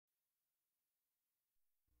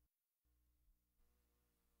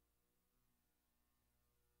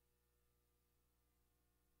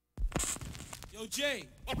Yo, Jay.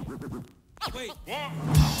 Wait.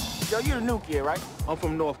 Yo, you the new kid, right? I'm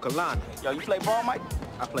from North Carolina. Yo, you play ball, Mike?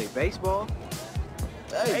 I play baseball.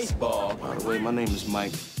 Baseball? By the way, my name is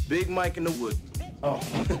Mike. Big Mike in the wood. Oh,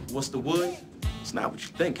 what's the wood? It's not what you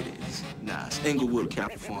think it is. Nah, it's Inglewood,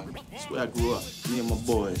 California. That's where I grew up. Me and my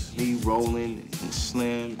boys. Me, Roland, and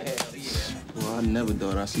Slim. Hell yeah. Well, I never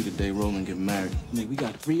thought I'd see the day Roland get married. Man, we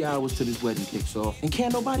got 3 hours till this wedding kicks off, and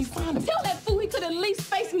can't nobody find him. Tell that fool he could at least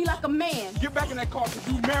face me like a man. Get back in that car, because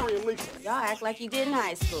you marrying Lisa. Y'all act like you did in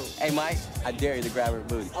high school. Hey, Mike, I dare you to grab her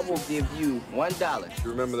booty. I will give you $1. You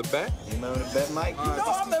remember the bet? You remember the bet, Mike? No,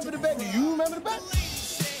 I remember the bet. Do you remember the bet?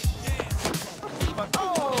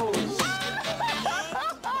 Oh!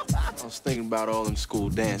 I was thinking about all them school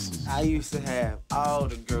dances. I used to have all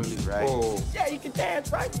the girlies, right? Oh. Yeah, you can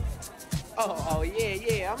dance, right? Oh,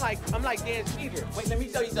 yeah. I'm like dance fever. Wait, let me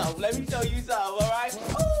show you something. All right?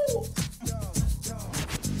 Ooh.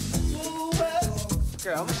 Ooh,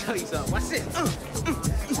 girl, I'm gonna show you something. Watch this.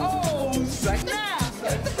 Oh, like that.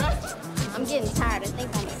 I'm getting tired. I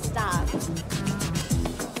think I'm gonna stop.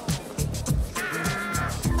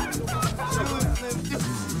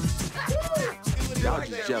 Y'all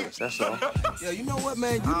just jealous, that's all. Yo, you know what,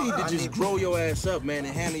 man? You need to just grow your ass up, man,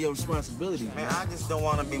 and handle your responsibilities. Man, I just don't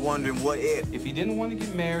want to be wondering what if. If he didn't want to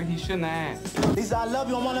get married, he shouldn't have asked. Lisa, I love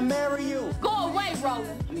you. I want to marry you. Go away,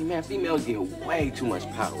 Roland. I mean, man, females get way too much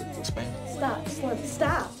power with this, man. Stop, Slim,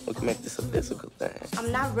 stop. We can make this a physical thing.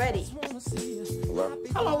 I'm not ready. Well,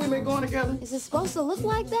 How long we been going together? Is it supposed to look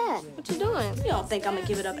like that? What you doing? You don't think I'm gonna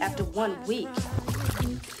give it up after 1 week.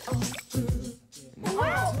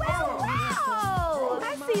 Wow!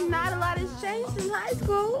 I see not a lot has changed in high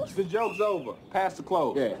school. The joke's over. Pass the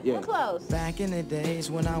clothes. yeah. We're close. Back in the days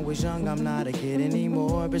when I was young, I'm not a kid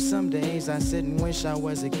anymore. But some days I sit and wish I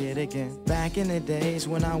was a kid again. Back in the days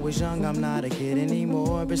when I was young, I'm not a kid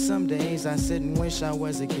anymore. But some days I sit and wish I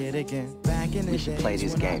was a kid again. Back in the days play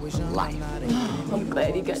this when I game was for young, life. I'm not a kid anymore. I'm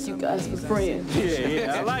glad he got you guys for friends.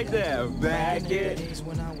 Yeah, I like that. Back it.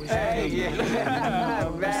 Hey, yeah.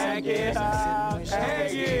 Back it.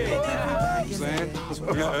 Hey, yeah. Man.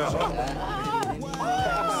 Good enough.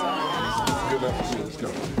 Let's go.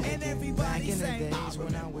 Back in the days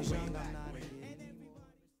when I was young, I'm not